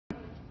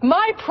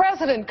My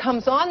president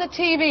comes on the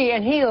TV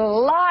and he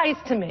lies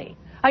to me.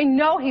 I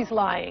know he's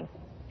lying.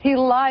 He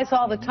lies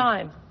all the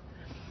time.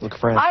 Look,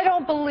 friend. I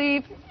don't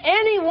believe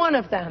any one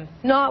of them,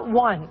 not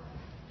one.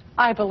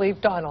 I believe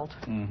Donald.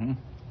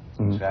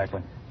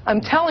 Exactly.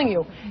 I'm telling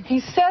you, he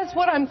says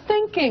what I'm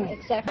thinking.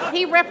 Exactly.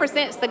 He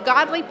represents the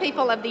godly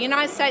people of the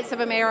United States of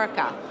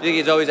America. You think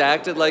he's always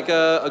acted like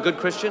a good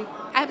Christian?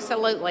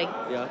 Absolutely.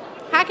 Yeah.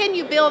 How can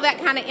you build that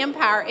kind of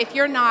empire if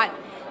you're not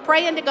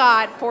praying to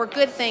God for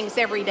good things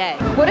every day?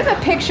 What if a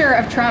picture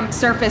of Trump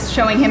surfaced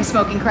showing him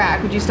smoking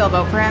crack? Would you still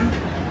vote for him?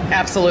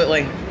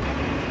 Absolutely.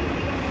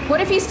 What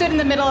if he stood in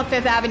the middle of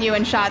Fifth Avenue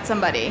and shot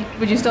somebody?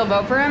 Would you still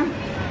vote for him?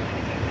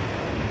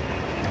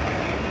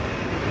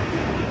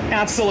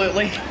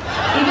 Absolutely.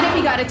 Even if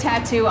he got a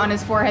tattoo on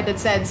his forehead that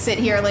said, "Sit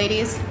here,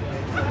 ladies"?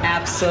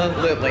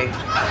 Absolutely.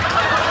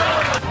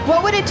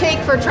 What would it take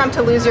for Trump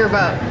to lose your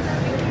vote?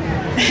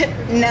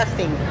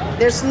 Nothing.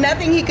 There's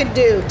nothing he could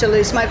do to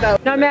lose my vote.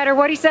 No matter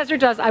what he says or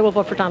does, I will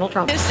vote for Donald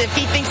Trump. If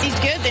he thinks he's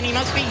good, then he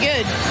must be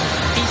good.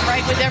 He's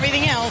right with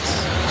everything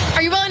else.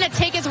 Are you willing to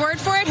take his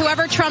word for it?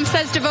 Whoever Trump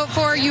says to vote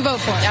for, you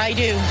vote for. I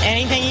do.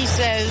 Anything he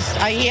says,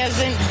 he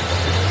hasn't.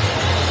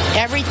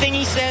 Everything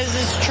he says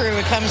is true.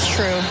 It comes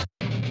true.